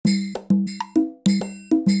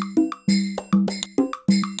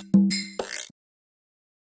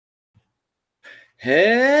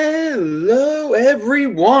Hello,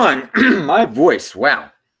 everyone. My voice,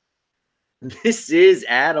 wow. This is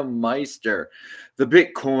Adam Meister, the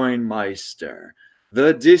Bitcoin Meister,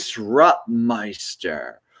 the Disrupt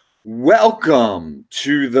Meister. Welcome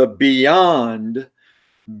to the Beyond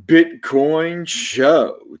Bitcoin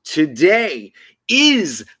Show. Today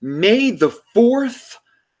is May the 4th.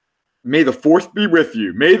 May the 4th be with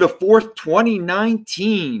you. May the 4th,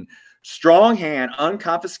 2019. Strong hand,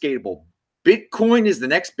 unconfiscatable. Bitcoin is the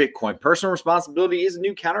next Bitcoin. Personal responsibility is a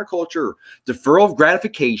new counterculture. Deferral of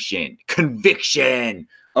gratification. Conviction.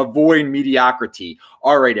 Avoid mediocrity.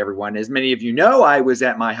 All right, everyone. As many of you know, I was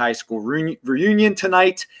at my high school reunion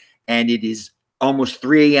tonight, and it is almost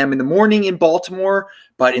 3 a.m. in the morning in Baltimore.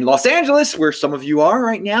 But in Los Angeles, where some of you are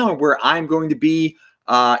right now, and where I'm going to be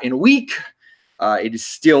in a week, it is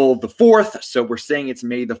still the 4th, so we're saying it's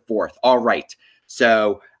May the 4th. All right.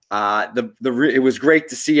 So it was great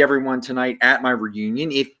to see everyone tonight at my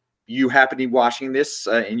reunion. If you happen to be watching this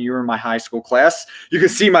and you're in my high school class, you can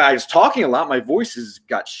see I was talking a lot. My voice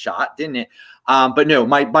got shot, didn't it? But no,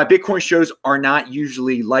 my Bitcoin shows are not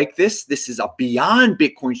usually like this. This is a Beyond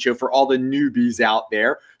Bitcoin show for all the newbies out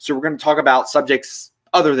there. So we're going to talk about subjects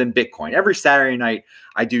other than Bitcoin. Every Saturday night,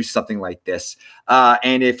 I do something like this.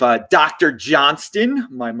 And if Dr. Johnston,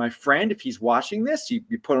 my friend, if he's watching this, you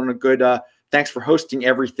put on a good thanks for hosting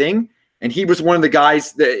everything. And he was one of the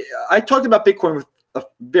guys that I talked about Bitcoin with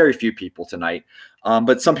very few people tonight.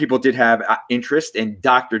 But some people did have interest, and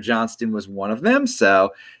Dr. Johnston was one of them.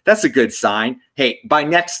 So that's a good sign. Hey, by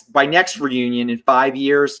next reunion in 5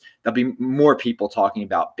 years, there'll be more people talking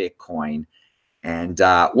about Bitcoin. And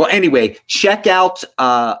well, anyway, check out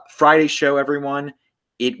Friday's show, everyone.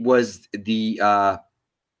 It was the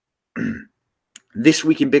This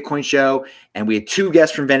Week in Bitcoin show, and we had two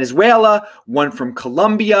guests from Venezuela, one from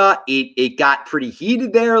Colombia. It got pretty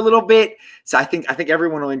heated there a little bit, so I think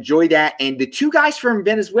everyone will enjoy that. And the two guys from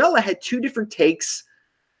Venezuela had two different takes.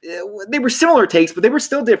 They were similar takes, but they were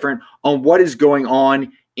still different on what is going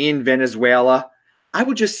on in Venezuela. I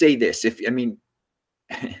would just say this: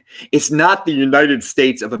 it's not the United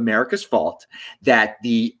States of America's fault that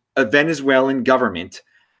the Venezuelan government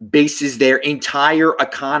bases their entire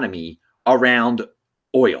economy around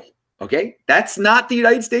oil. Okay? That's not the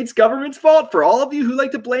United States government's fault, for all of you who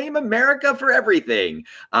like to blame America for everything.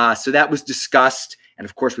 So that was discussed. And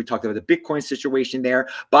of course, we talked about the Bitcoin situation there.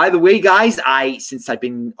 By the way, guys, since I've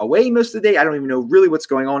been away most of the day, I don't even know really what's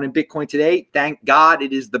going on in Bitcoin today. Thank God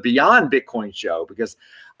it is the Beyond Bitcoin show, because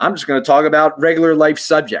I'm just going to talk about regular life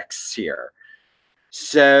subjects here.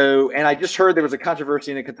 So, and I just heard there was a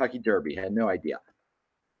controversy in the Kentucky Derby. I had no idea.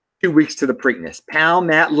 2 weeks to the Preakness. Pound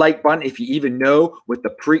that like button if you even know what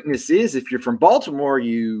the Preakness is. If you're from Baltimore,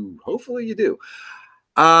 hopefully you do.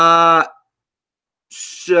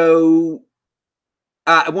 So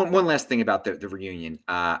one last thing about the reunion.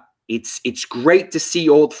 It's great to see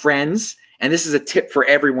old friends. And this is a tip for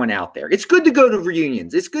everyone out there. It's good to go to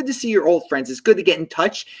reunions. It's good to see your old friends. It's good to get in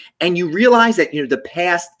touch. And you realize that, the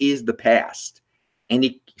past is the past. And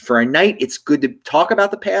for a night, it's good to talk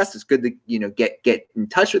about the past. It's good to, get in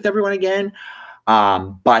touch with everyone again.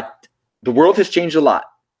 But the world has changed a lot.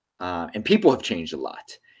 And people have changed a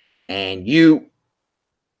lot. And you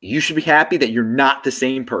should be happy that you're not the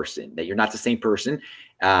same person, I'm not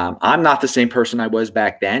the same person I was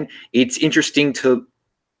back then. It's interesting to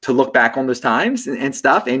look back on those times and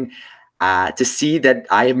stuff, and to see that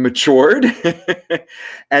I have matured.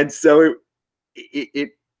 And so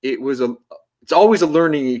it's always a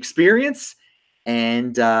learning experience.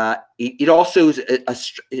 And it also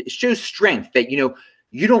it shows strength that,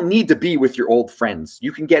 you don't need to be with your old friends.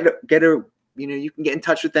 You can you can get in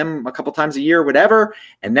touch with them a couple times a year or whatever.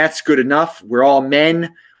 And that's good enough. We're all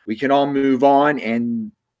men. We can all move on.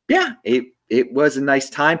 And yeah, it was a nice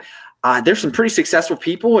time. There's some pretty successful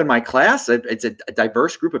people in my class. It's a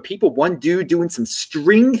diverse group of people. One dude doing some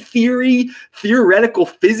string theory, theoretical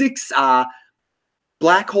physics,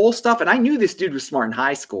 black hole stuff. And I knew this dude was smart in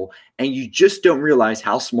high school, and you just don't realize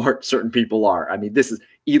how smart certain people are. I mean, this is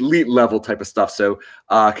elite level type of stuff. So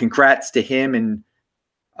congrats to him. And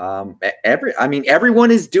everyone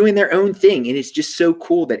is doing their own thing, and it's just so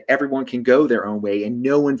cool that everyone can go their own way, and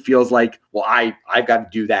no one feels like, well, I've got to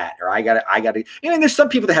do that, or I got to. There's some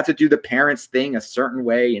people that have to do the parents thing a certain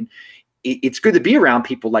way, and it's good to be around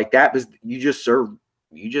people like that, because you just are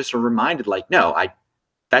reminded, like, no,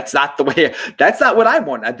 that's not the way. That's not what I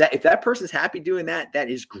want. If that person's happy doing that, that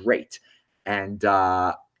is great. And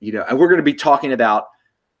and we're going to be talking about,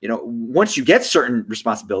 once you get certain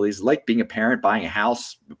responsibilities, like being a parent, buying a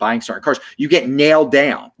house, buying certain cars, you get nailed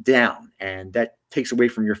down, and that takes away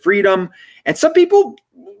from your freedom. And some people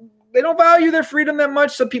value their freedom that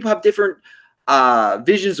much. Some people have different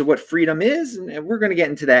visions of what freedom is, and we're going to get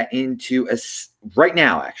into that right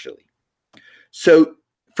now, actually. So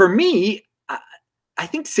for me, I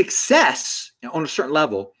think success on a certain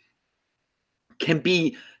level can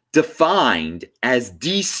be defined as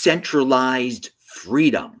decentralized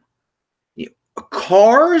freedom.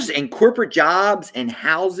 Cars and corporate jobs and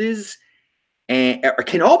houses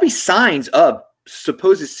can all be signs of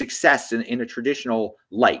supposed success in a traditional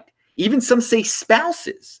light. Even some say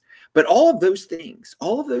spouses. But all of those things,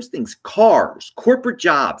 cars, corporate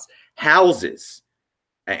jobs, houses,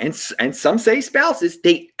 and some say spouses,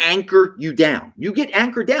 they anchor you down. You get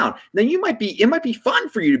anchored down. Then it might be fun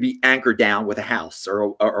for you to be anchored down with a house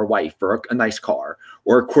or a wife or a nice car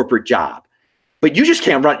or a corporate job. But you just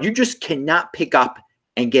can't run. You just cannot pick up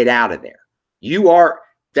and get out of there.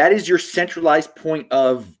 That is your centralized point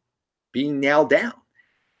of being nailed down.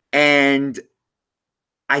 And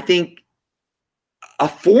I think a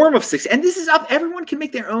form of success, and this is up, everyone can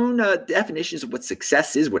make their own definitions of what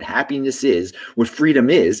success is, what happiness is, what freedom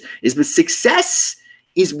is, but success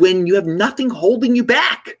is when you have nothing holding you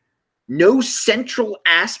back. No central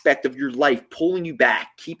aspect of your life pulling you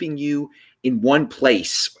back, keeping you in one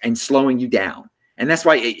place and slowing you down. And that's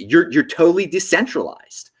why you're totally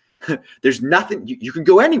decentralized. There's nothing, you can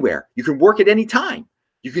go anywhere. You can work at any time.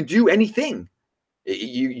 You can do anything.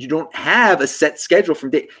 You don't have a set schedule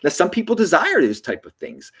from day. Now, some people desire those type of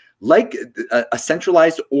things, like a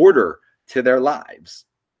centralized order to their lives.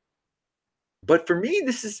 But for me,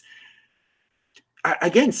 this is,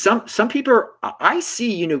 again, some people I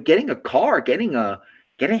see, getting a car, getting a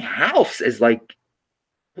house as like,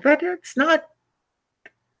 well,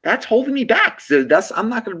 that's holding me back. So I'm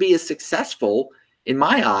not going to be as successful in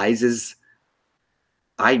my eyes as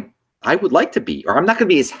I would like to be, or I'm not going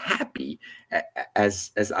to be as happy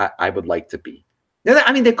as I would like to be. Now,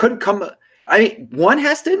 I mean, there could come. One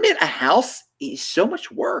has to admit, a house is so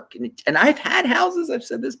much work, and I've had houses. I've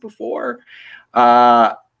said this before,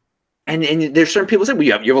 and there's certain people say, well,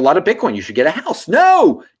 you have a lot of Bitcoin, you should get a house.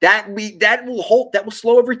 No, that will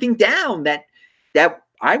slow everything down. That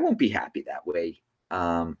I won't be happy that way.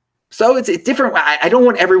 So it's different. I don't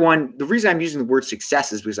want everyone. The reason I'm using the word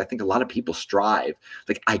success is because I think a lot of people strive.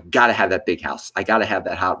 Like, I gotta have that big house. I gotta have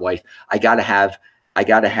that hot wife. I gotta have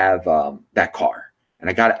that car, and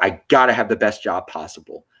I gotta have the best job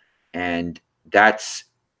possible. And that's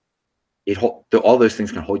it. All those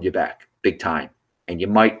things can hold you back big time, and you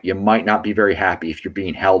might not be very happy if you're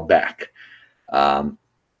being held back. I'm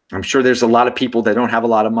sure there's a lot of people that don't have a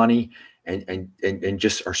lot of money and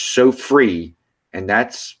just are so free, and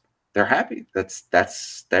they're happy. That's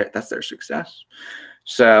their success.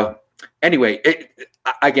 So anyway,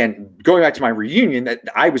 again, going back to my reunion, that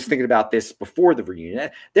I was thinking about this before the reunion.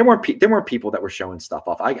 There weren't people that were showing stuff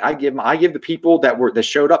off. I give the people that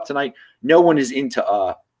showed up tonight. No one is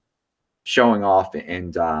into showing off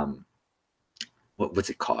and what's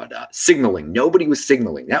it called? Signaling. Nobody was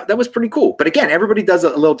signaling. That was pretty cool. But again, everybody does a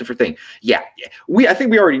little different thing. Yeah. I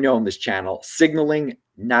think we already know on this channel, signaling,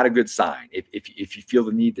 not a good sign. If you feel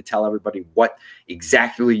the need to tell everybody what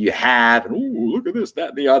exactly you have, and look at this, that,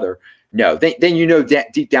 and the other. No, then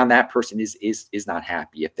deep down that person is not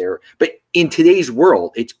happy if they're. But in today's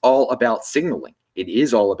world, it's all about signaling. It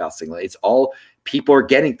is all about signaling. It's all people are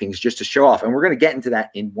getting things just to show off, and we're going to get into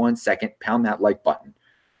that in 1 second. Pound that like button.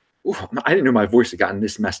 Ooh, I didn't know my voice had gotten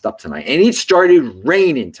this messed up tonight. And it started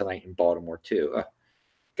raining tonight in Baltimore too. Oh,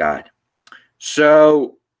 God.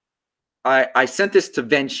 So I sent this to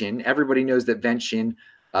Vention. Everybody knows that Vention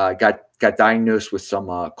got diagnosed with some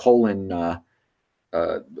colon. Well,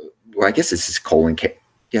 I guess this is colon.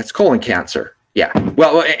 Yeah, it's colon cancer. Yeah.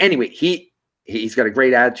 Well, anyway, he's got a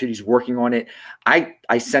great attitude. He's working on it.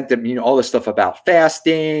 I sent him, all this stuff about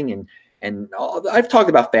fasting and I've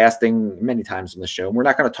talked about fasting many times on the show. We're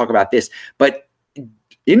not going to talk about this, but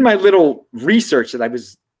in my little research that I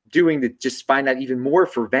was doing to just find out even more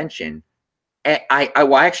for Vention, I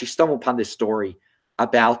actually stumbled upon this story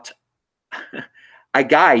about a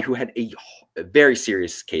guy who had a very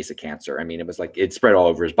serious case of cancer. I mean, it was like it spread all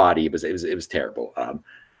over his body. It was terrible.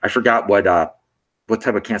 I forgot what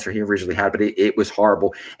type of cancer he originally had, but it was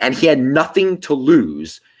horrible, and he had nothing to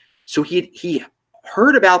lose. So he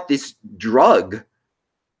heard about this drug.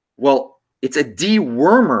 Well, it's a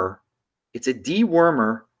dewormer. It's a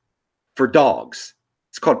dewormer for dogs.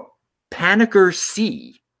 It's called Panicker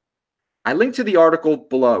C. I linked to the article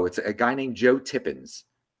below. It's a guy named Joe Tippins.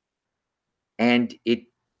 And he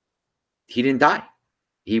didn't die.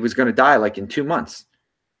 He was going to die like in 2 months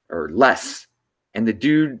or less. And the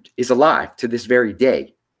dude is alive to this very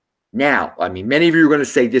day. Now, I mean, many of you are going to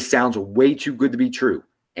say this sounds way too good to be true.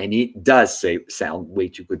 and it does sound way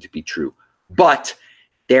too good to be true. But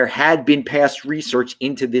there had been past research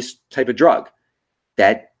into this type of drug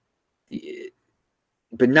that,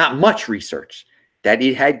 but not much research, that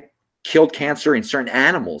it had killed cancer in certain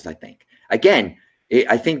animals, I think. Again,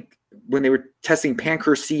 I think when they were testing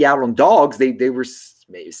Pancur C out on dogs, they were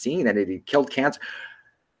seeing that it had killed cancer.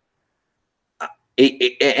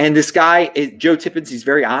 And this guy, Joe Tippins, he's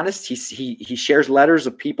very honest. He shares letters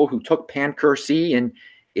of people who took Pancur C and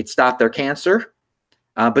it stopped their cancer.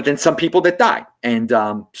 But then some people that died. And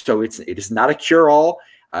so it is not a cure-all.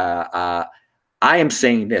 I am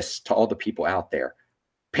saying this to all the people out there.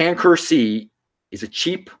 Pancur C is a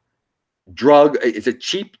cheap drug. It's a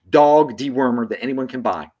cheap dog dewormer that anyone can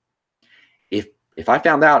buy. If I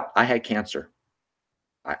found out I had cancer,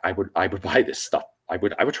 I would buy this stuff. I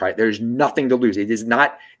would try it. There's nothing to lose. It does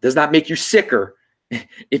not make you sicker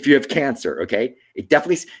if you have cancer. Okay. It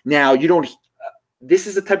definitely, now you don't, this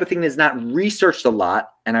is the type of thing that's not researched a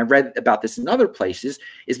lot. And I read about this in other places,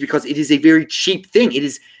 is because it is a very cheap thing.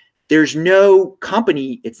 There's no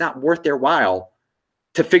company, it's not worth their while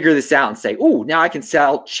to figure this out and say, oh, now I can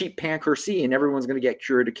sell cheap Pancur C and everyone's going to get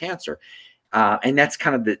cured of cancer. And that's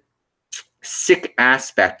kind of the sick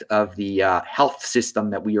aspect of the health system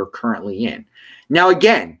that we are currently in. Now,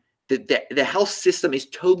 again, the health system is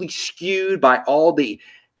totally skewed by all the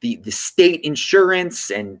state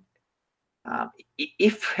insurance. And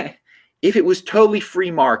if it was totally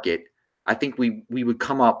free market, I think we would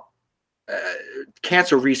come up,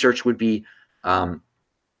 cancer research would be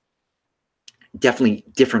definitely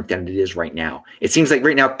different than it is right now. It seems like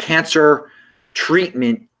right now cancer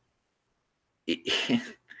treatment,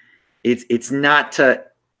 it's to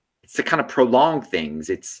kind of prolong things.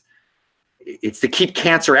 It's to keep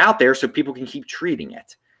cancer out there so people can keep treating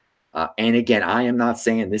it. And again, I am not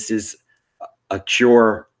saying this is a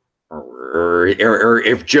cure, or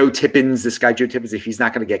if Joe Tippins, this guy Joe Tippins, if he's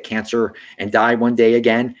not going to get cancer and die one day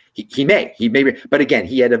again, he may. But again,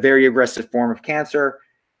 he had a very aggressive form of cancer.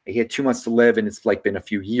 He had 2 months to live, and it's like been a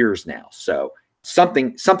few years now. So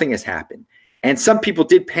something has happened. And some people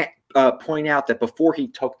did point out that before he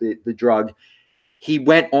took the drug, he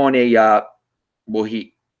went on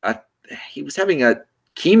he was having a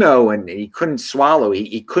chemo and he couldn't swallow.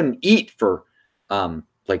 He couldn't eat for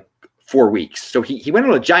like 4 weeks. So he went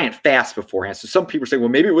on a giant fast beforehand. So some people say, well,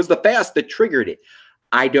 maybe it was the fast that triggered it.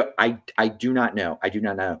 I do not know. I do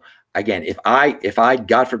not know. Again, if I,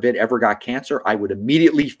 God forbid, ever got cancer, I would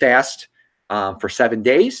immediately fast for 7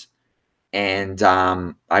 days. And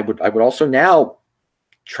I would also now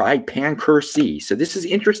try Pancur C. So this is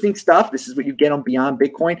interesting stuff. This is what you get on Beyond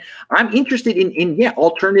Bitcoin. I'm interested in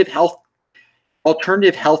alternative health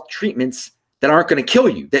treatments that aren't going to kill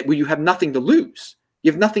you, that where you have nothing to lose.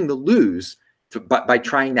 You have nothing to lose by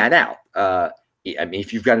trying that out. I mean,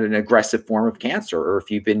 if you've got an aggressive form of cancer, or if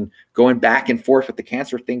you've been going back and forth with the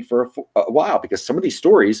cancer thing for a while, because some of these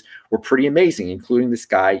stories were pretty amazing, including this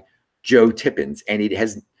guy, Joe Tippins. And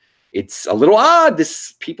it's a little odd.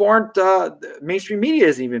 People aren't, mainstream media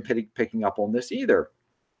isn't even picking up on this either.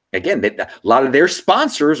 Again, a lot of their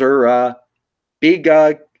sponsors are big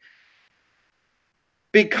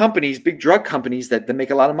companies, big drug companies that make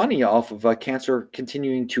a lot of money off of cancer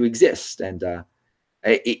continuing to exist. And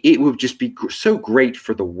it would just be so great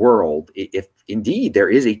for the world if indeed there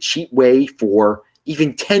is a cheap way for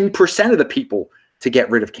even 10% of the people to get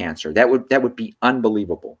rid of cancer. That would be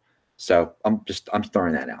unbelievable. So I'm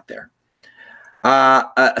throwing that out there.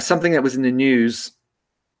 Something that was in the news,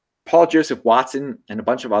 Paul Joseph Watson and a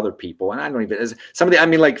bunch of other people, and I don't even,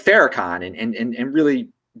 like Farrakhan and really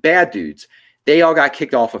bad dudes, they all got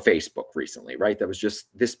kicked off of Facebook recently, right? That was just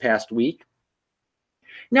this past week.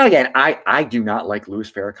 Now, again, I do not like Louis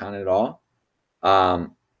Farrakhan at all.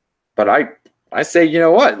 But I say, you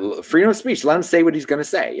know what? Freedom of speech. Let him say what he's going to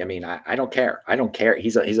say. I mean, I don't care. I don't care.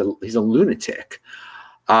 He's a lunatic.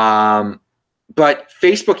 But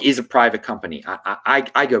Facebook is a private company.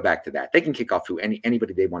 I go back to that. They can kick off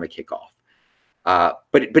anybody they want to kick off.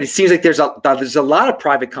 But it seems like there's a lot of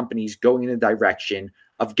private companies going in the direction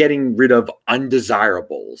of getting rid of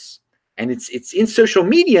undesirables. And it's in social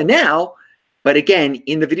media now. But again,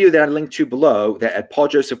 in the video that I linked to below, that Paul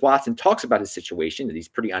Joseph Watson talks about his situation that he's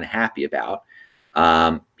pretty unhappy about.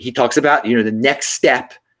 He talks about, the next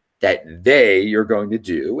step that they are going to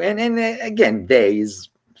do. And again, there's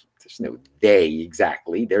no they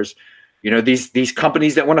exactly. There's, these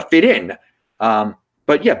companies that want to fit in.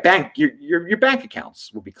 But yeah, your bank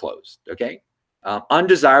accounts will be closed. Okay.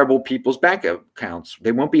 Undesirable people's bank accounts.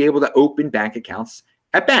 They won't be able to open bank accounts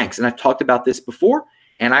at banks. And I've talked about this before.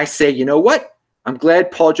 And I say, you know what? I'm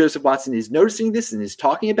glad Paul Joseph Watson is noticing this and is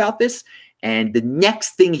talking about this. And the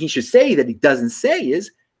next thing he should say that he doesn't say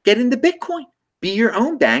is get into Bitcoin, be your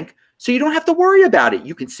own bank, so you don't have to worry about it.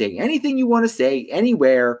 You can say anything you want to say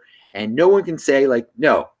anywhere, and no one can say like,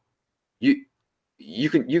 no, you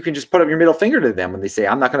can just put up your middle finger to them when they say,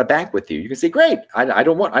 I'm not going to bank with you. You can say, great, I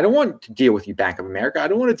don't want to deal with you, Bank of America. I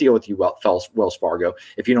don't want to deal with you, Wells Fargo,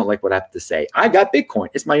 if you don't like what I have to say. I got Bitcoin.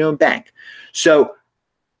 It's my own bank. So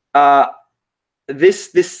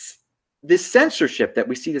this censorship that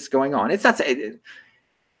we see that's going on, it's not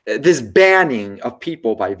this banning of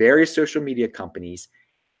people by various social media companies.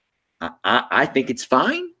 I think it's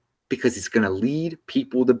fine because it's going to lead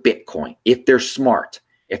people to Bitcoin if they're smart.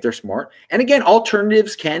 And again,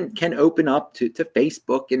 alternatives can open up to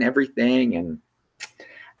Facebook and everything. And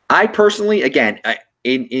I personally, again,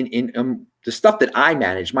 in the stuff that I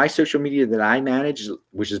manage, my social media that I manage,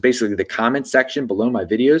 which is basically the comment section below my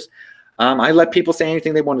videos, I let people say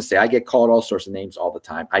anything they want to say. I get called all sorts of names all the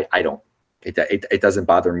time. I don't. It doesn't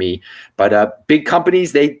bother me. But big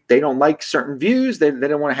companies, they don't like certain views. They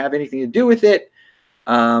don't want to have anything to do with it.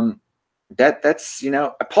 That's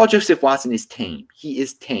Paul Joseph Watson is tame. He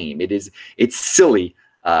is tame. It's silly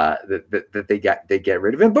that they get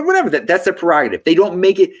rid of him. But whatever, that's their prerogative. They don't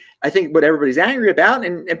make it. I think what everybody's angry about,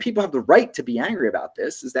 and people have the right to be angry about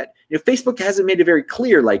this, is that Facebook hasn't made it very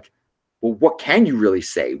clear. Like, well, what can you really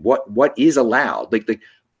say? What is allowed? Like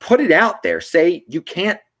put it out there. Say you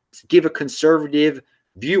can't give a conservative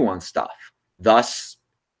view on stuff. Thus,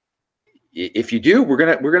 if you do, we're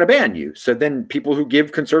gonna ban you. So then people who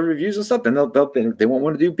give conservative views and stuff, then they won't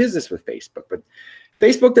want to do business with Facebook. But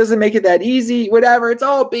Facebook doesn't make it that easy. Whatever. It's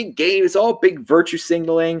all big game. It's all big virtue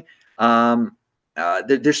signaling.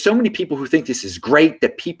 There's so many people who think this is great,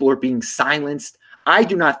 that people are being silenced. I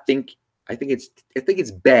do not think. I think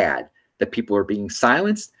it's bad that people are being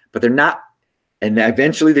silenced, but they're not. And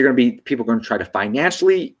eventually, people are going to try to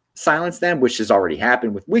financially silence them, which has already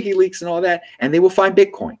happened with WikiLeaks and all that, and they will find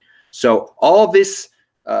Bitcoin. So all this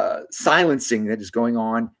silencing that is going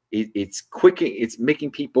on, it's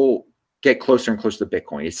making people get closer and closer to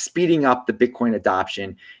Bitcoin. It's speeding up the Bitcoin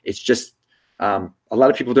adoption. It's just a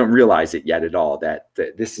lot of people don't realize it yet at all, that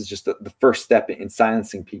this is just the first step in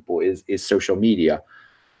silencing people is social media.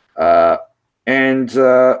 Yeah,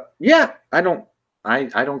 I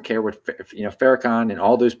don't care what Farrakhan and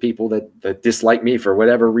all those people that dislike me for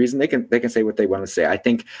whatever reason, they can say what they want to say. I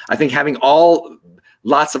think having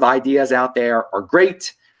lots of ideas out there are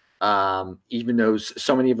great, even though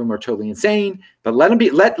so many of them are totally insane. But let them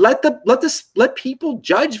be. Let people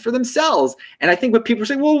judge for themselves. And I think what people are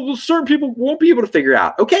saying, well, certain people won't be able to figure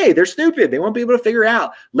out. Okay, they're stupid. They won't be able to figure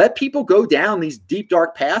out. Let people go down these deep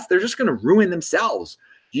dark paths. They're just going to ruin themselves.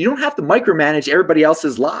 You don't have to micromanage everybody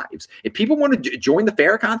else's lives. If people want to join the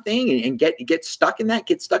Farrakhan thing and get stuck in that,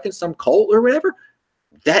 get stuck in some cult or whatever,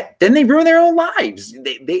 then they ruin their own lives.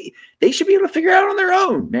 They should be able to figure it out on their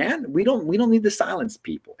own, man. We don't need to silence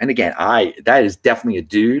people. And again, that is definitely a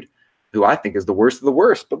dude who I think is the worst of the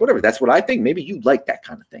worst. But whatever, that's what I think. Maybe you like that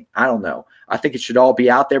kind of thing. I don't know. I think it should all be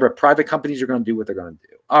out there, but private companies are going to do what they're going to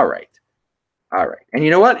do. All right. And you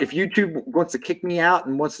know what? If YouTube wants to kick me out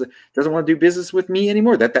and doesn't want to do business with me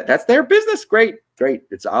anymore, that's their business. Great.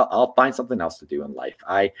 I'll find something else to do in life.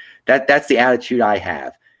 That's the attitude I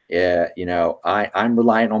have. I'm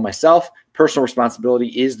reliant on myself. Personal responsibility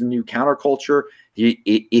is the new counterculture.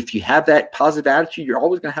 If you have that positive attitude, you're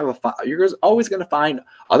always going to find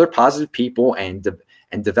other positive people and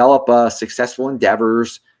develop successful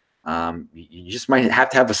endeavors. You just might have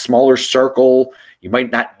to have a smaller circle. You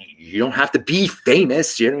don't have to be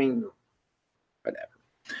famous. You know what I mean? Whatever.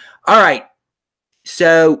 All right.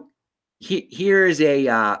 So here is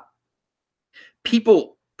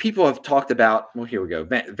people have talked about, well, here we go.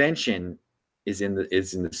 Vention is in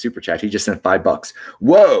the super chat. He just sent $5.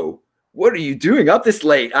 Whoa. What are you doing up this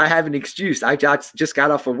late? I have an excuse. I just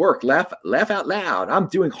got off of work. Laugh out loud. I'm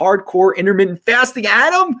doing hardcore intermittent fasting,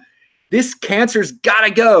 Adam. This cancer's got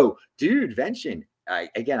to go. Dude, Vention.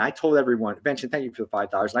 I told everyone, Vention, thank you for the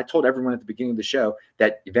 $5. And I told everyone at the beginning of the show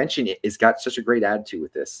that Vention has got such a great attitude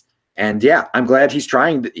with this. And yeah, I'm glad he's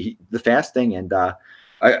trying the fasting. And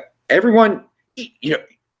everyone,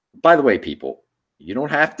 by the way, people, you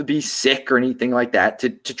don't have to be sick or anything like that to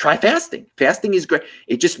try fasting. Fasting is great.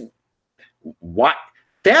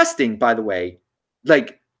 Fasting, by the way,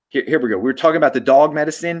 like here we go. We were talking about the dog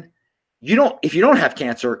medicine. If you don't have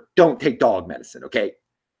cancer, don't take dog medicine. Okay.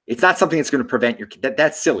 It's not something that's going to prevent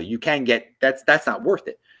that's silly. You can that's not worth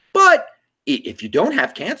it. But if you don't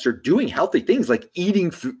have cancer, doing healthy things like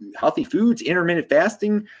eating healthy foods, intermittent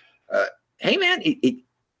fasting, hey man,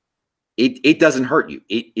 it doesn't hurt you.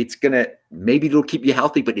 Maybe it'll keep you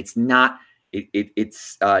healthy, but it's not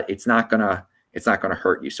it's not gonna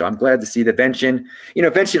hurt you. So I'm glad to see that Vention,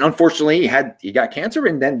 Vention, unfortunately, he got cancer,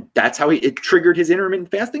 and then that's how it triggered his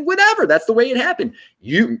intermittent fasting. Whatever, that's the way it happened.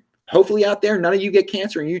 Hopefully out there, none of you get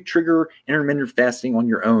cancer and you trigger intermittent fasting on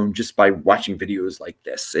your own just by watching videos like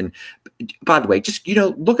this. And by the way, just,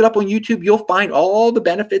 look it up on YouTube. You'll find all the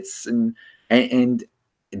benefits and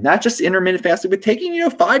not just intermittent fasting, but taking,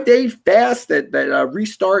 5-day fast that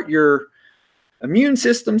restart your immune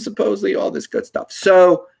system, supposedly, all this good stuff.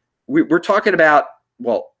 So we're talking about,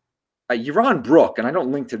 Yaron Brook, and I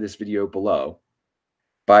don't link to this video below,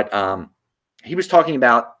 but he was talking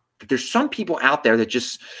about that there's some people out there that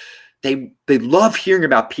just, they love hearing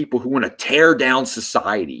about people who want to tear down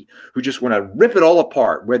society, who just want to rip it all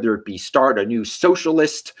apart, whether it be start a new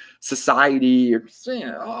socialist society or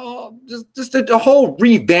just a whole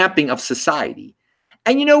revamping of society.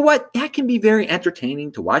 And you know what? That can be very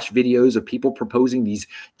entertaining to watch videos of people proposing these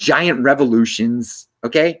giant revolutions,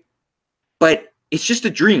 okay? But it's just a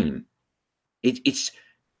dream.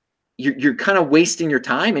 You're kind of wasting your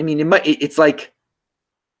time. I mean, it's like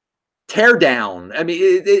tear down. I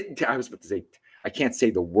mean, I was about to say, I can't say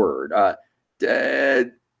the word.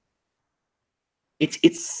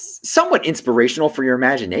 It's somewhat inspirational for your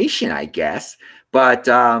imagination, I guess. But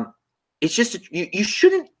it's just, you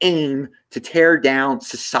shouldn't aim to tear down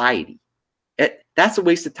society. That's a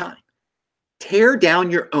waste of time. Tear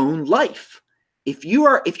down your own life. If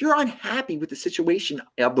you're unhappy with the situation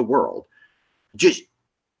of the world, just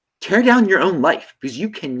tear down your own life, because you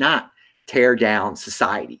cannot tear down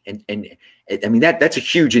society. And I mean, that's a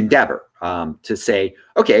huge endeavor to say,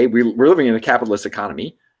 okay, we're living in a capitalist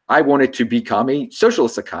economy. I want it to become a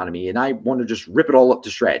socialist economy, and I want to just rip it all up to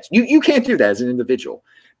shreds. You can't do that as an individual,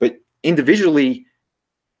 but individually,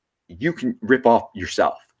 you can rip off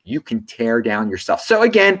yourself. You can tear down yourself. So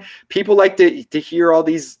again, people like to hear all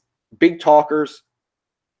these big talkers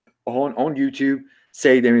on YouTube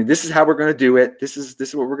say, this is how we're going to do it. This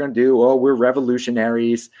is what we're going to do. Oh, we're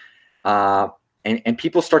revolutionaries. And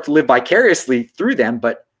people start to live vicariously through them,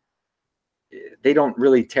 but they don't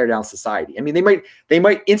really tear down society. I mean, they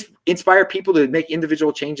might inspire people to make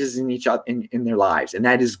individual changes in each other in their lives, and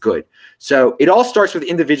that is good. So it all starts with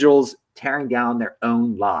individuals tearing down their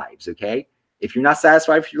own lives. Okay, if you're not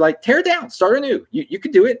satisfied with your life, tear it down, start anew. You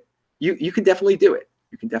can do it. You can definitely do it.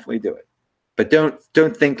 You can definitely do it. But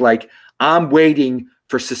don't think like, I'm waiting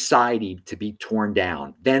for society to be torn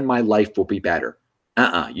down, then my life will be better.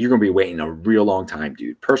 You're going to be waiting a real long time,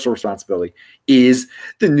 dude. Personal responsibility is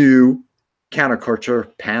the new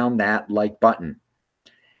counterculture. Pound that like button.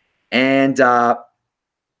 And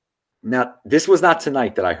now, this was not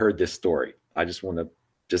tonight that I heard this story. I just want to,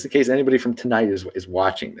 just in case anybody from tonight is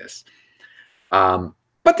watching this. But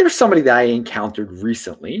there's somebody that I encountered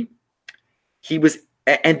recently.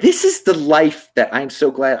 And this is the life that I'm so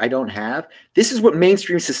glad I don't have. This is what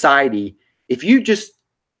mainstream society, if you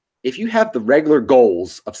have the regular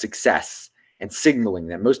goals of success and signaling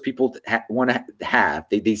that most people want to have,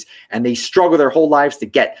 they struggle their whole lives to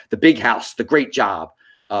get the big house, the great job,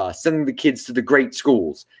 sending the kids to the great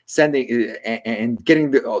schools, and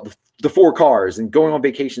getting the 4 cars and going on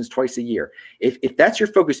vacations twice a year. If that's your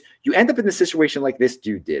focus, you end up in a situation like this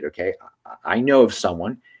dude did. Okay, I know of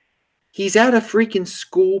someone. He's at a freaking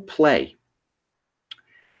school play,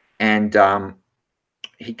 and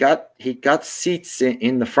he got seats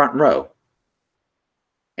in the front row.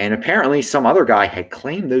 And apparently some other guy had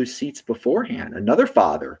claimed those seats beforehand, another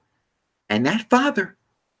father. And that father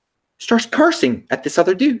starts cursing at this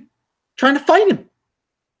other dude, trying to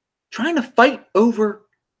fight over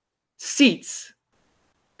seats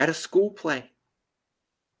at a school play.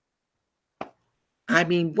 I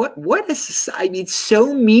mean, what is society? It's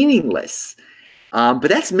so meaningless. But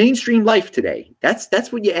that's mainstream life today.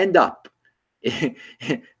 That's what you end up.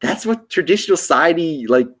 That's what traditional society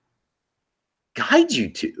guides you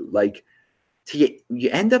to. You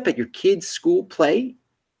end up at your kid's school play,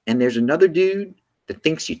 and there's another dude that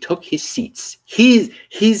thinks you took his seats. His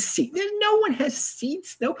seat. No one has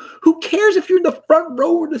seats. No, who cares if you're in the front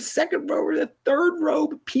row or the second row or the third row?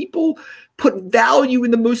 But people put value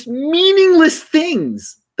in the most meaningless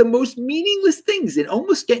things. And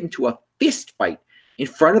almost get into a fist fight in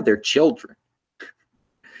front of their children.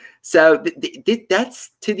 So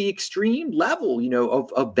that's to the extreme level,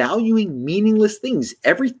 of valuing meaningless things.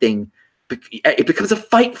 Everything, it becomes a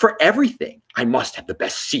fight for everything. I must have the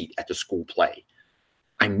best seat at the school play.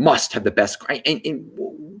 I must have the best. And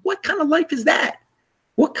what kind of life is that?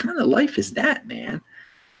 What kind of life is that, man?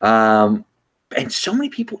 And so many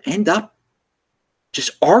people end up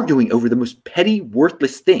just arguing over the most petty,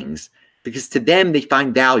 worthless things because to them, they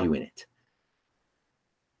find value in it.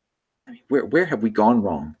 I mean, Where have we gone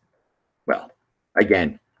wrong? Well,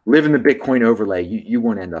 again, live in the Bitcoin overlay. You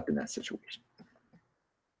won't end up in that situation.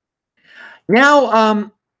 Now,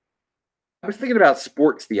 I was thinking about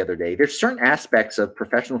sports the other day. There's certain aspects of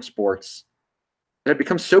professional sports that have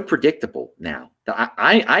become so predictable now that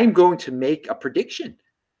I'm going to make a prediction.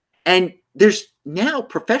 And there's now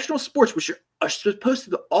professional sports, which are supposed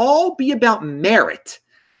to all be about merit,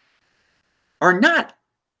 are not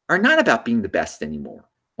about being the best anymore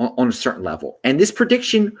on a certain level. And this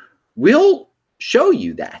prediction will show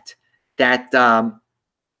you that.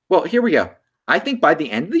 Well, here we go. I think by the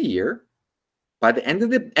end of the year,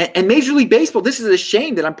 and Major League Baseball, this is a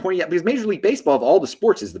shame that I'm pointing out, because Major League Baseball of all the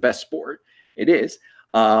sports is the best sport. It is.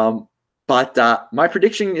 But my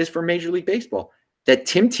prediction is for Major League Baseball that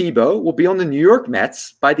Tim Tebow will be on the New York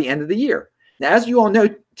Mets by the end of the year. Now, as you all know,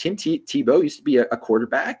 Tim Tebow used to be a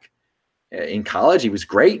quarterback. In college, he was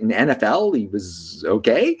great. In the NFL, he was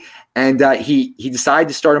okay. And he decided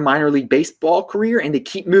to start a minor league baseball career, and they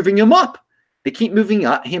keep moving him up. They keep moving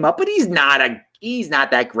him up, but he's not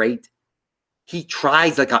that great. He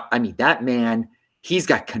tries that man, he's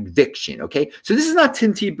got conviction, okay? So this is not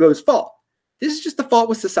Tim Tebow's fault. This is just the fault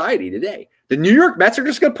with society today. The New York Mets are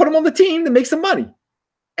just going to put him on the team to make some money.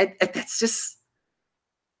 And that's just,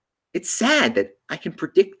 it's sad that I can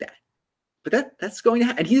predict that. But that's going to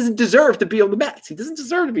happen. And he doesn't deserve to be on the Mets. He doesn't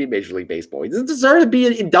deserve to be in Major League Baseball. He doesn't deserve to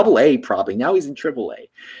be in AA probably. Now he's in AAA.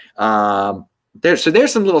 There's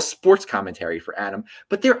some little sports commentary for Adam.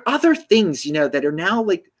 But there are other things, that are now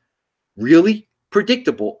like really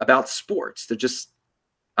predictable about sports. They're just,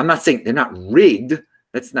 I'm not saying they're not rigged.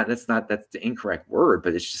 That's the incorrect word,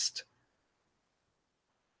 but it's just,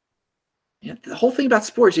 the whole thing about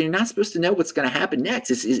sports, you're not supposed to know what's going to happen next.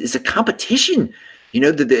 It's a competition.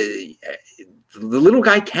 The little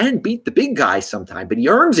guy can beat the big guy sometime, but he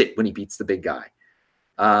earns it when he beats the big guy.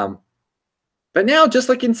 But now, just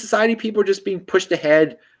like in society, people are just being pushed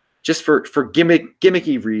ahead just for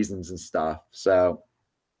gimmicky reasons and stuff. So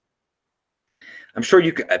I'm sure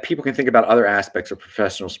people can think about other aspects of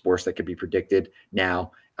professional sports that could be predicted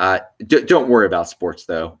now. Don't worry about sports,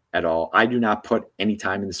 though, at all. I do not put any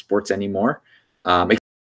time into sports anymore. The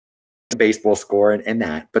baseball score and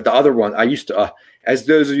that, but the other one I used to, as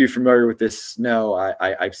those of you familiar with this know,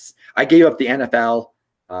 I gave up the NFL.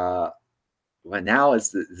 But now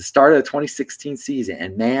is the start of the 2016 season,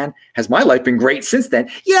 and man, has my life been great since then.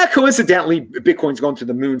 Yeah, coincidentally, Bitcoin's gone to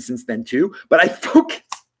the moon since then too. But I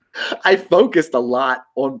focused a lot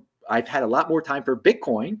on. I've had a lot more time for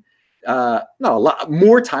Bitcoin. Not a lot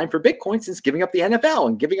more time for Bitcoin since giving up the NFL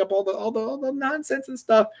and giving up all the nonsense and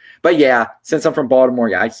stuff. But yeah, since I'm from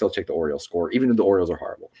Baltimore, I still check the Orioles score, even though the Orioles are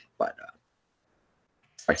horrible. But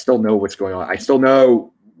I still know what's going on. I still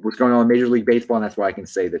know what's going on in Major League Baseball, and that's why I can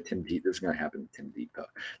say that this is going to happen to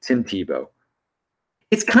Tim Tebow.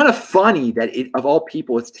 It's kind of funny that of all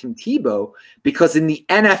people, it's Tim Tebow, because in the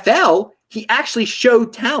NFL, he actually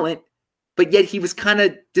showed talent, but yet he was kind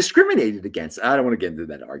of discriminated against. I don't want to get into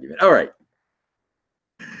that argument. All right.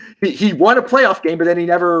 He won a playoff game, but then he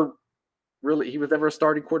was never a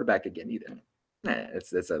starting quarterback again either.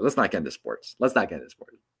 Let's not get into sports.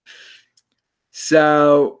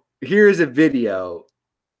 So here's a video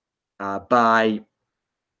by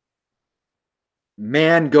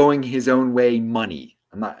Man Going His Own Way Money.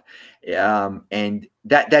 And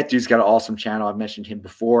that dude's got an awesome channel. I've mentioned him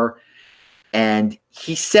before. And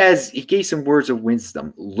he gave some words of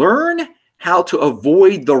wisdom. Learn how to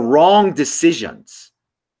avoid the wrong decisions.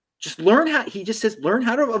 He just says, learn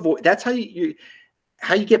how to avoid. That's how you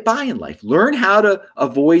get by in life. Learn how to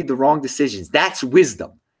avoid the wrong decisions. That's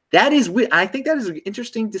wisdom. I think that is an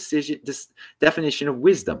interesting definition of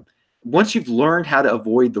wisdom. Once you've learned how to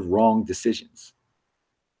avoid the wrong decisions.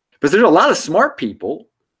 Because there's a lot of smart people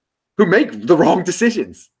who make the wrong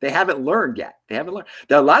decisions. They haven't learned yet. There are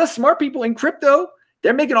a lot of smart people in crypto.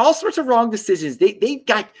 They're making all sorts of wrong decisions. They're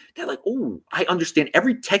like, oh, I understand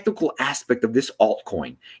every technical aspect of this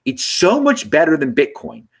altcoin. It's so much better than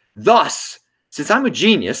Bitcoin. Thus, since I'm a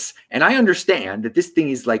genius and I understand that this thing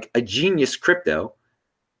is like a genius crypto,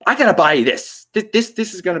 I gotta buy this. This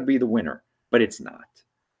is gonna be the winner. But it's not.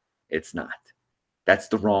 It's not. That's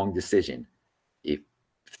the wrong decision.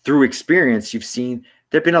 Through experience, you've seen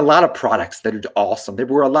there have been a lot of products that are awesome. There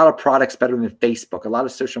were a lot of products better than Facebook, a lot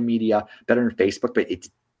of social media better than Facebook, but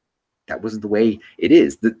that wasn't the way it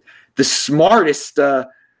is. The smartest,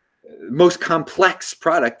 most complex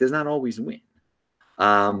product does not always win.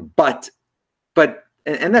 But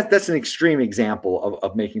that's an extreme example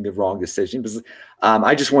of making the wrong decision. Because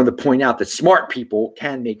I just wanted to point out that smart people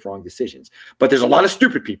can make wrong decisions, but there's a lot of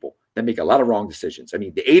stupid people that make a lot of wrong decisions. I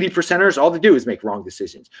mean, the 80%ers, all they do is make wrong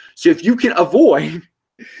decisions. So if you can avoid,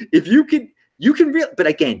 if you can but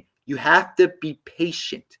again, you have to be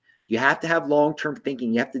patient. You have to have long-term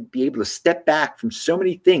thinking. You have to be able to step back from so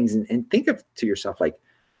many things and think of to yourself like,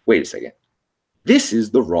 wait a second, this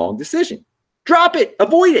is the wrong decision. Drop it,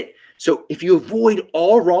 avoid it. So if you avoid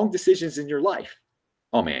all wrong decisions in your life,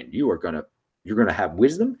 oh man, you're gonna have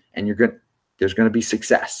wisdom, and there's gonna be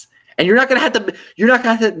success. And you're not gonna have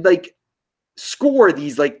to like score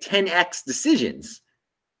these like 10x decisions.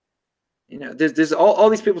 You know, there's all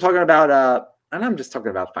these people talking about and I'm just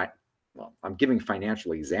talking about I'm giving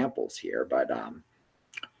financial examples here, but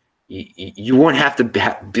you won't have to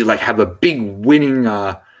have a big winning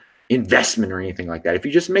investment or anything like that. If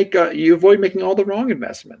you just you avoid making all the wrong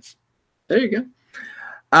investments. There you go.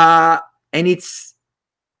 And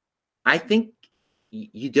I think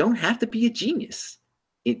you don't have to be a genius.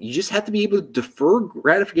 You just have to be able to defer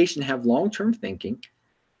gratification, have long-term thinking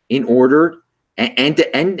in order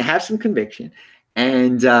and have some conviction,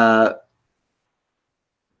 and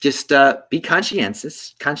just be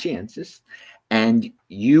conscientious, and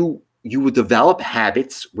you will develop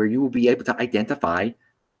habits where you will be able to identify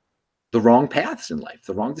the wrong paths in life,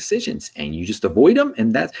 the wrong decisions, and you just avoid them.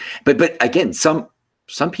 And but again, some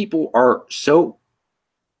people are so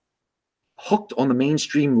hooked on the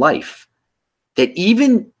mainstream life that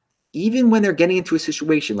even when they're getting into a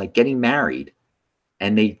situation like getting married,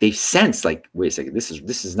 and they sense like, wait a second, this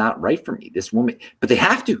is not right for me, this woman, but they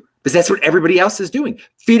have to, because that's what everybody else is doing.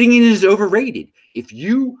 Fitting in is overrated. If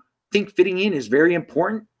you think fitting in is very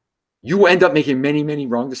important, you will end up making many, many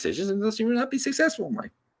wrong decisions, and thus you will not be successful in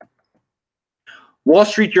life. Wall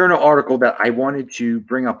Street Journal article that I wanted to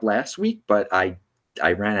bring up last week, but I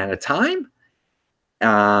ran out of time.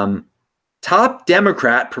 Top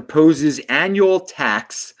Democrat proposes annual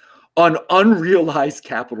tax on unrealized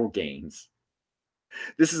capital gains.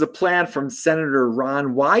 This is a plan from Senator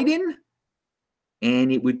Ron Wyden,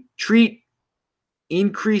 and it would treat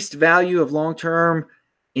increased value of long-term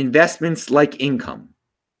investments like income.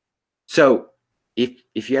 So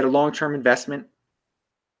if you had a long-term investment,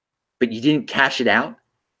 but you didn't cash it out,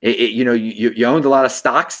 you owned a lot of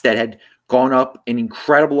stocks that had gone up an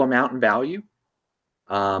incredible amount in value,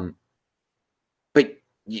 but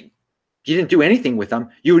you didn't do anything with them,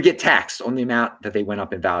 you would get taxed on the amount that they went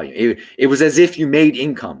up in value. It was as if you made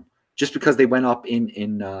income just because they went up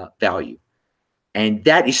in value. And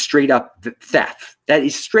that is straight up theft. That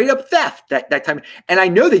is straight up theft. That time, and I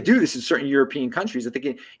know they do this in certain European countries. I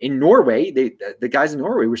think in Norway, the guys in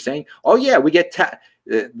Norway were saying, "Oh yeah, we get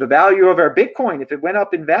the value of our Bitcoin. If it went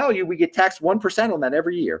up in value, we get taxed 1% on that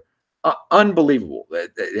every year." Unbelievable.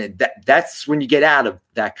 That's when you get out of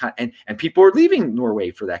that kind, and people are leaving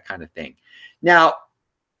Norway for that kind of thing. Now,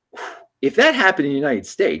 if that happened in the United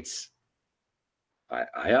States,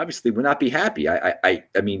 I obviously would not be happy. I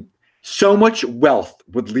mean, so much wealth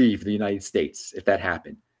would leave the United States if that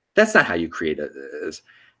happened. That's not how you create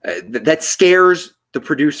that scares the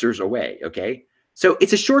producers away. Okay, so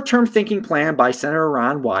it's a short-term thinking plan by Senator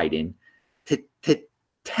Ron Wyden to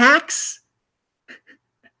tax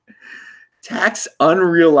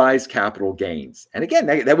unrealized capital gains. And again,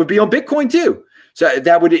 that would be on Bitcoin too. So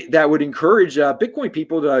that would encourage Bitcoin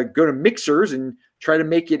people to go to mixers and try to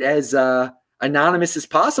make it as anonymous as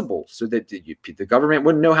possible, so that the government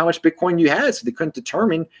wouldn't know how much Bitcoin you had, so they couldn't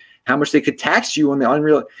determine how much they could tax you on the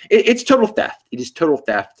unreal. It's total theft. It is total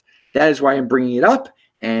theft. That is why I'm bringing it up,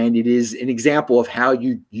 and it is an example of how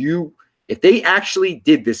you if they actually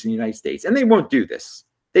did this in the United States, and they won't do this.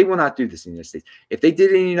 They will not do this in the United States. If they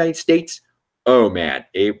did it in the United States, oh man,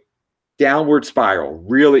 a downward spiral,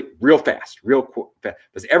 real fast,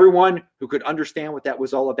 because everyone who could understand what that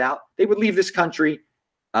was all about, they would leave this country.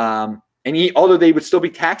 Although they would still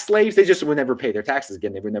be tax slaves, they just would never pay their taxes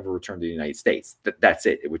again. They would never return to the United States. That's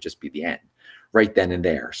it. It would just be the end right then and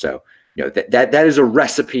there. So, that is a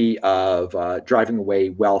recipe of driving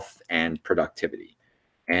away wealth and productivity.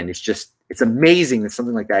 And it's amazing that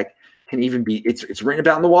something like that can even be, it's written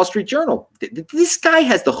about in the Wall Street Journal. This guy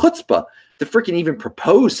has the chutzpah to freaking even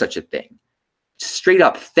propose such a thing. Straight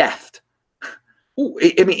up theft. Ooh,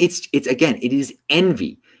 I mean, it's again, it is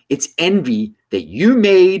envy. It's envy that you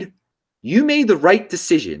made the right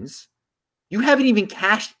decisions. You haven't even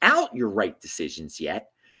cashed out your right decisions yet,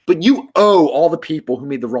 but you owe all the people who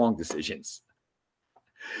made the wrong decisions.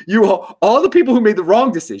 All the people who made the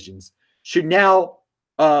wrong decisions should now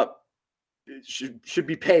should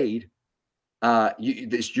be paid.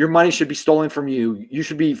 Your money should be stolen from you. You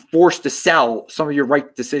should be forced to sell some of your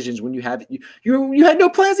right decisions when you had no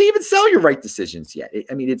plans to even sell your right decisions yet.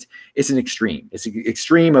 I mean, it's an extreme. It's an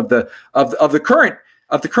extreme of the current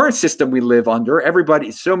of the current system we live under.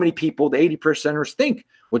 Everybody, so many people, the 80%ers think,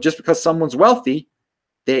 well, just because someone's wealthy,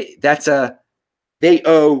 they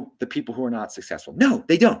owe the people who are not successful. No,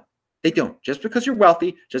 they don't. They don't. Just because you're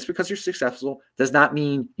wealthy, just because you're successful, does not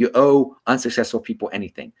mean you owe unsuccessful people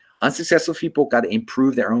anything. Unsuccessful people got to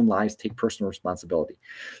improve their own lives, take personal responsibility.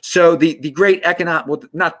 So the great economic, well,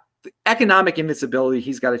 not economic invincibility.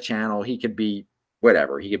 He's got a channel. He could be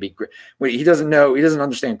whatever. He could be. He doesn't know. He doesn't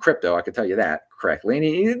understand crypto. I can tell you that correctly.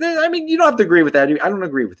 And I mean, you don't have to agree with that. I don't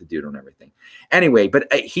agree with the dude on everything. Anyway,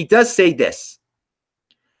 but he does say this: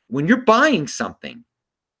 when you're buying something,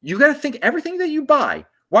 you got to think everything that you buy.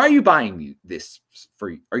 Why are you buying this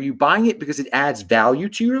for you? Are you buying it because it adds value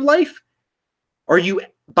to your life? Or are you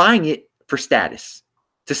buying it for status,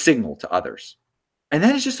 to signal to others? And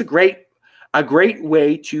that is just a great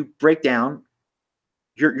way to break down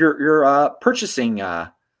your purchasing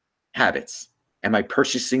habits. Am I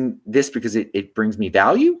purchasing this because it brings me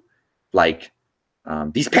value? Like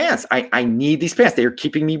these pants, I need these pants. They are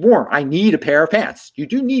keeping me warm. I need a pair of pants. You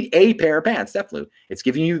do need a pair of pants, definitely. It's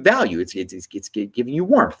giving you value. It's giving you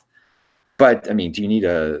warmth. But I mean, do you need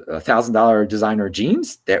a $1,000 designer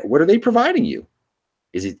jeans? What are they providing you?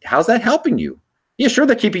 How's that helping you? Yeah, sure,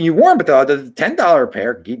 they're keeping you warm, but the $10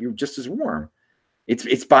 pair keep you just as warm.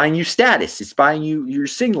 It's buying you status. It's buying you. You're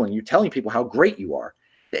signaling. You're telling people how great you are.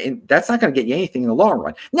 And that's not going to get you anything in the long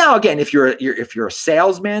run. Now, again, if you're a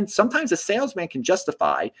salesman, sometimes a salesman can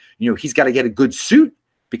justify, he's got to get a good suit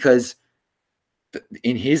because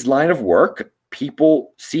in his line of work,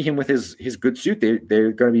 people see him with his good suit.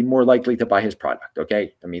 They're going to be more likely to buy his product.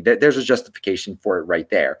 Okay. I mean, there's a justification for it right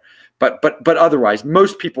there. But otherwise,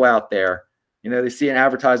 most people out there, they see an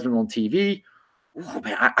advertisement on TV. Oh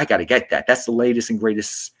man, I got to get that. That's the latest and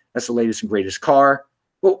greatest. That's the latest and greatest car.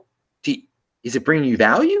 Well, is it bringing you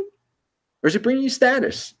value, or is it bringing you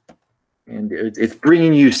status? And it's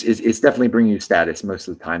bringing you. It's definitely bringing you status most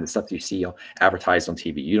of the time. The stuff you see advertised on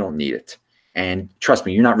TV, you don't need it. And trust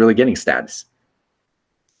me, you're not really getting status.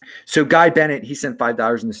 So Guy Bennett, he sent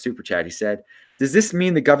 $5 in the super chat. He said, "Does this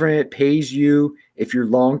mean the government pays you if your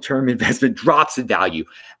long-term investment drops in value?"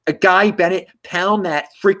 Guy Bennett, pound that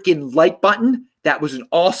freaking like button. That was an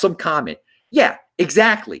awesome comment. Yeah,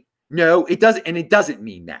 exactly. No, it doesn't, and it doesn't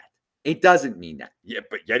mean that. It doesn't mean that. Yeah,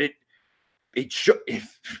 but yet it should.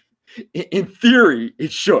 In theory,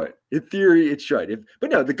 it should. In theory, it should. But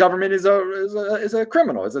no, the government is a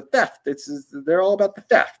criminal. It's a theft. They're all about the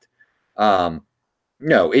theft.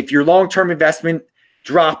 No, if your long-term investment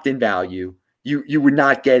dropped in value, you would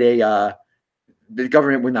not get the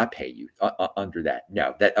government would not pay you under that.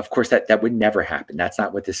 No, that of course that would never happen. That's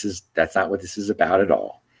not what this is. That's not what this is about at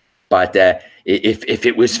all. But if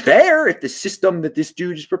it was fair, if the system that this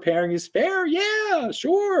dude is preparing is fair, yeah,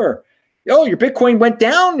 sure. Oh, your Bitcoin went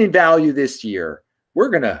down in value this year. We're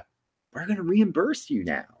gonna reimburse you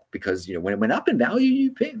now because when it went up in value,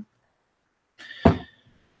 you pay.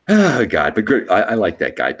 Oh God, but good. I like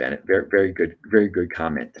that Guy Bennett. Very good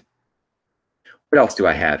comment. What else do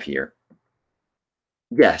I have here?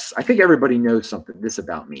 Yes, I think everybody knows this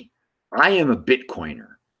about me. I am a Bitcoiner.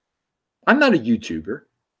 I'm not a YouTuber.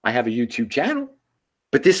 I have a YouTube channel,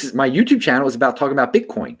 but my YouTube channel is about talking about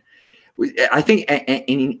Bitcoin. I think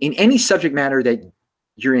in any subject matter that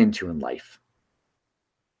you're into in life,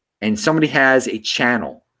 and somebody has a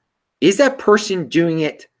channel, is that person doing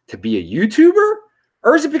it to be a YouTuber,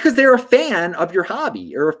 or is it because they're a fan of your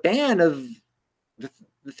hobby or a fan of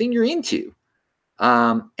the thing you're into?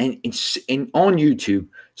 And on YouTube,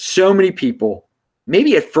 so many people,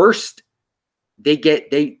 maybe at first they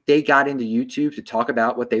got into YouTube to talk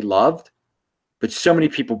about what they loved, but so many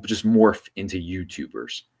people just morph into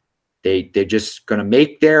YouTubers. They're just going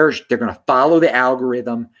to they're going to follow the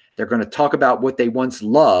algorithm. They're going to talk about what they once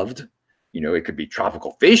loved. It could be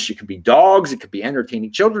tropical fish, it could be dogs, it could be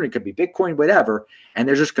entertaining children, it could be Bitcoin, whatever. And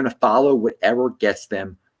they're just going to follow whatever gets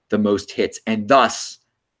them the most hits. And thus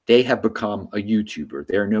they have become a YouTuber.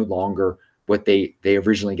 They're no longer what they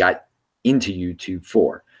originally got into YouTube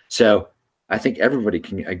for. So I think everybody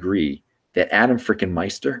can agree that Adam freaking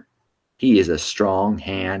Meister, he is a strong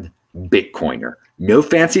hand Bitcoiner. No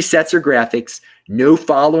fancy sets or graphics, no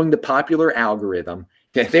following the popular algorithm.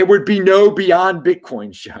 There would be no Beyond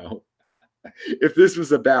Bitcoin show if this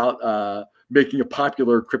was about making a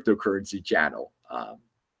popular cryptocurrency channel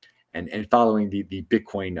and following the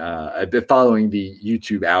Bitcoin, following the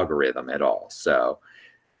YouTube algorithm at all. So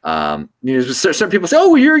some people say, "Oh,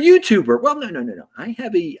 well, you're a YouTuber." Well, no. I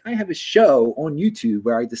have a show on YouTube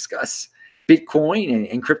where I discuss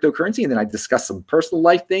Bitcoin and cryptocurrency, and then I discuss some personal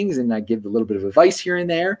life things, and I give a little bit of advice here and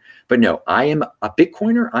there. But no, I am a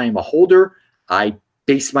Bitcoiner. I am a holder. I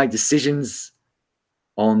base my decisions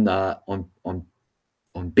on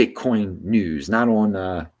Bitcoin news, not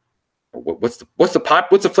on what's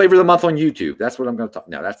the flavor of the month on YouTube. That's what I'm going to talk.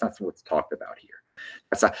 No, that's not what's talked about here.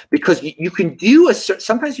 That's not, because you can do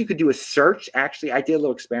sometimes you could do a search. Actually, I did a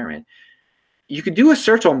little experiment. You could do a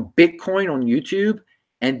search on Bitcoin on YouTube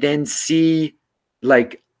and then see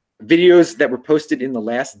like videos that were posted in the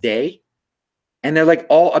last day, and they're like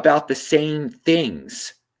all about the same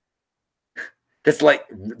things. That's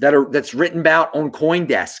written about on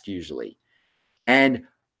CoinDesk usually. And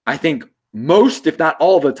I think most, if not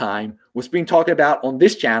all the time, what's being talked about on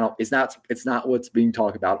this channel it's not what's being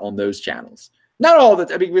talked about on those channels. Not all the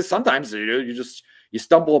time, because sometimes you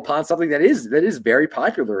stumble upon something that is very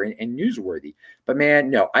popular and newsworthy. But man,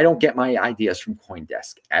 no, I don't get my ideas from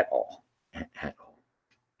CoinDesk at all. At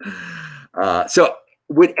all. So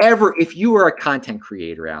whatever, if you are a content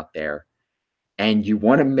creator out there and you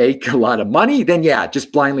want to make a lot of money, then yeah,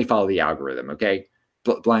 just blindly follow the algorithm, okay?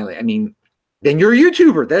 Blindly. I mean, then you're a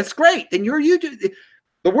YouTuber. That's great. Then you're a YouTuber.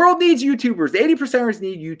 The world needs YouTubers. The 80%ers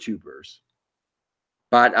need YouTubers.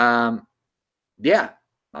 But yeah,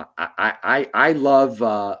 I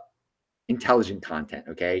love intelligent content,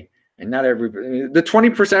 okay? And not everybody, the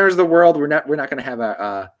 20%ers of the world, we're not going to have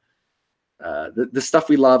the stuff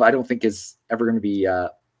we love. I don't think is ever going to be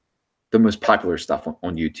the most popular stuff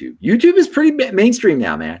on YouTube. YouTube is pretty mainstream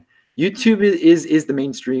now, man. YouTube is the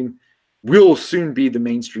mainstream. Will soon be the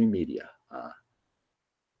mainstream media.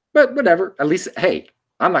 But whatever. At least, hey,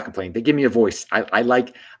 I'm not complaining. They give me a voice. I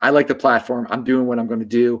like the platform. I'm doing what I'm going to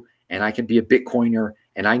do, and I can be a Bitcoiner.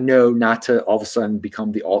 And I know not to all of a sudden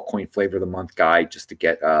become the altcoin flavor of the month guy just to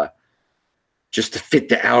get just to fit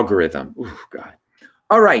the algorithm. Oh God.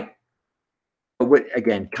 All right. What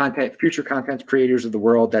again? Future content creators of the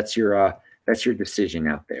world. That's your decision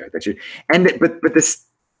out there. But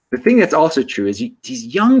the thing that's also true is these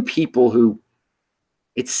young people who,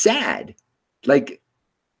 it's sad, like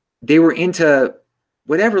they were into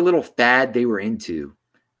whatever little fad they were into,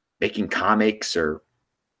 making comics or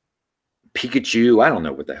Pikachu. I don't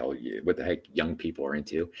know what the heck young people are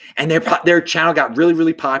into, and their channel got really,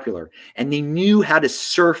 really popular, and they knew how to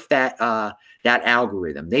surf that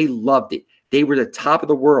algorithm. They loved it. They were the top of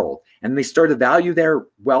the world, and they started to value their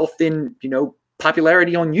wealth in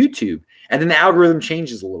popularity on YouTube. And then the algorithm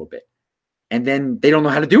changes a little bit, and then they don't know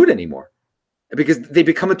how to do it anymore because they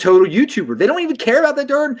become a total YouTuber. They don't even care about the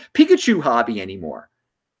darn Pikachu hobby anymore,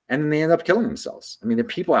 and then they end up killing themselves. I mean, there are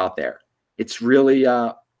people out there. It's really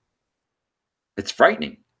it's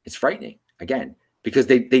frightening. It's frightening again because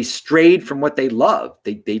they strayed from what they love.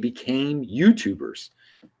 They became YouTubers.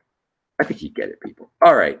 I think you get it, people.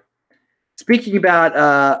 All right. Speaking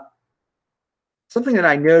about something that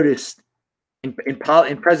I noticed in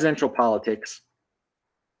presidential politics,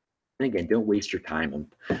 and again, don't waste your time on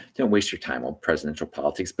presidential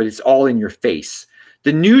politics, but it's all in your face.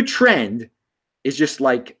 The new trend is just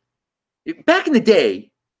like back in the day.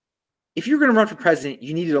 If you're going to run for president,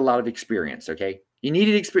 you needed a lot of experience, okay? You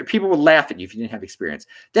needed experience. People would laugh at you if you didn't have experience.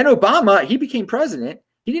 Then Obama, he became president.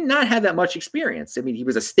 He did not have that much experience. I mean, he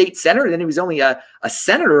was a state senator, then he was only a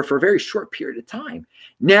senator for a very short period of time.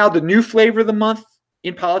 Now, the new flavor of the month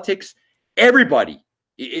in politics, everybody.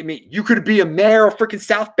 I mean, you could be a mayor of freaking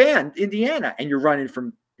South Bend, Indiana, and you're running.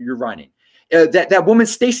 That woman,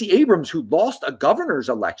 Stacey Abrams, who lost a governor's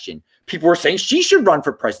election, people were saying she should run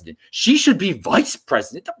for president. She should be vice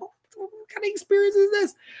president. What kind of experience is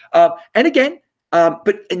this? And again,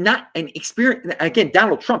 but not an experience. Again,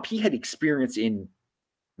 Donald Trump, he had experience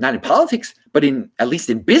not in politics, but at least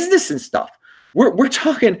in business and stuff. We're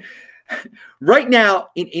talking right now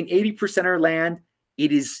in 80% of our land.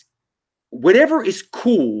 It is whatever is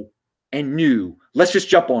cool and new. Let's just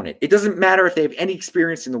jump on it. It doesn't matter if they have any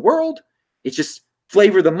experience in the world. It's just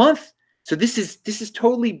flavor of the month. So this is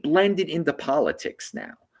totally blended into politics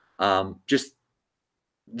now. Just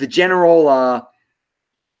the general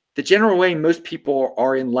way most people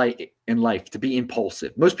are in life to be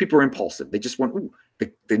impulsive. Most people are impulsive. They just want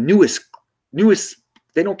the newest.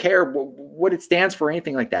 They don't care what it stands for or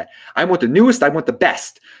anything like that. I want the newest. I want the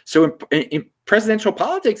best. So in presidential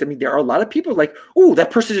politics, I mean, there are a lot of people like, oh, that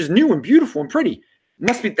person is new and beautiful and pretty.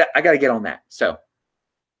 Must be that. I got to get on that. So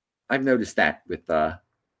I've noticed that with and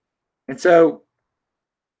so.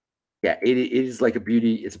 Yeah, it is like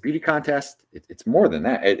it's a beauty contest. It's more than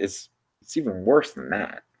that. It's even worse than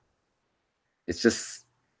that. It's just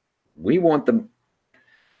we want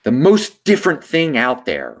the most different thing out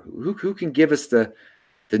there. Who can give us the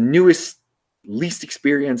newest, least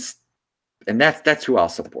experienced, and that's who I'll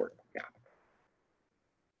support. Yeah.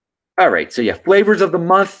 All right. So yeah, flavors of the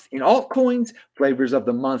month in altcoins, flavors of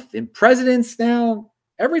the month in presidents now.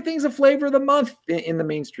 Everything's a flavor of the month in the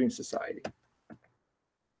mainstream society.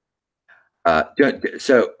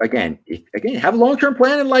 So again, have a long-term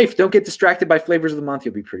plan in life. Don't get distracted by flavors of the month.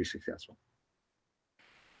 You'll be pretty successful.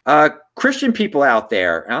 Christian people out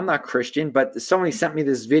there, I'm not Christian, but somebody sent me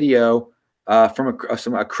this video from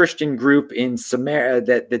a Christian group in Samaria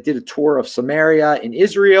that did a tour of Samaria in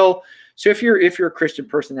Israel. So if you're a Christian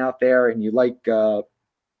person out there and you like,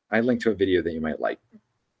 I linked to a video that you might like.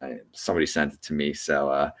 Somebody sent it to me.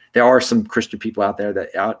 So there are some Christian people out there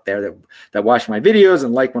that watch my videos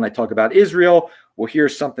and like when I talk about Israel. Well,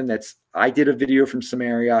 here's something I did a video from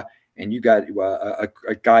Samaria, and you got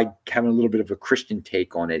a guy having a little bit of a Christian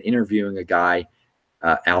take on it, interviewing a guy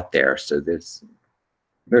out there. So there's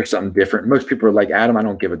something different. Most people are like, Adam, I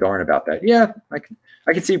don't give a darn about that. Yeah, I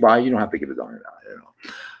can see why you don't have to give a darn about it at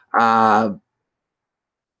all.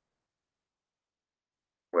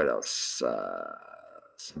 What else?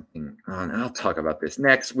 Something on. I'll talk about this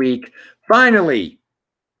next week. Finally,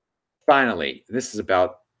 this is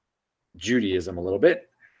about Judaism a little bit.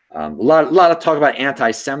 A lot of talk about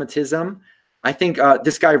anti-Semitism. I think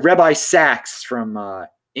this guy Rabbi Sachs from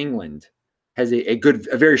England has a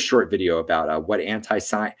very short video about what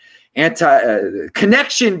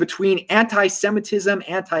connection between anti-Semitism,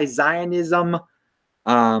 anti-Zionism.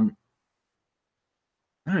 I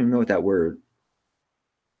don't even know what that word.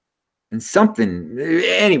 And something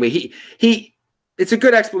anyway, it's a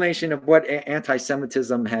good explanation of what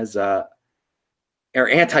anti-Semitism has or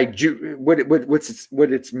anti-Jew what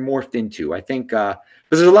it's morphed into. I think because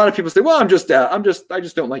there's a lot of people say, well, I just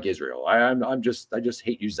don't like Israel. I just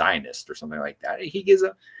hate you Zionist or something like that. It's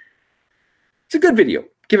a good video.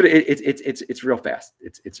 Give it it's real fast.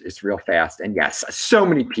 It's real fast. And yes, so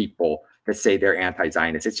many people that say they're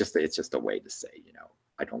anti-Zionist. It's just a way to say,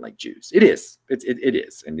 I don't like Jews. It is. It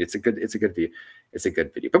is. And it's a good video. It's a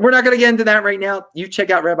good video. But we're not going to get into that right now. You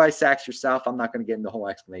check out Rabbi Sachs yourself. I'm not going to get into the whole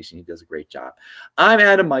explanation. He does a great job. I'm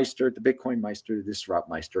Adam Meister, the Bitcoin Meister, the Disrupt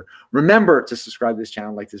Meister. Remember to subscribe to this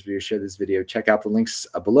channel, like this video, share this video. Check out the links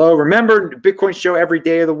below. Remember, Bitcoin show every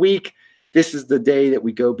day of the week. This is the day that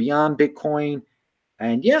we go beyond Bitcoin.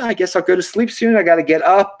 And yeah, I guess I'll go to sleep soon. I got to get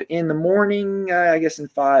up in the morning, I guess in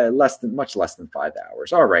much less than 5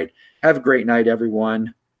 hours. All right. Have a great night,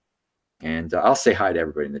 everyone. And I'll say hi to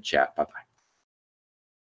everybody in the chat. Bye-bye.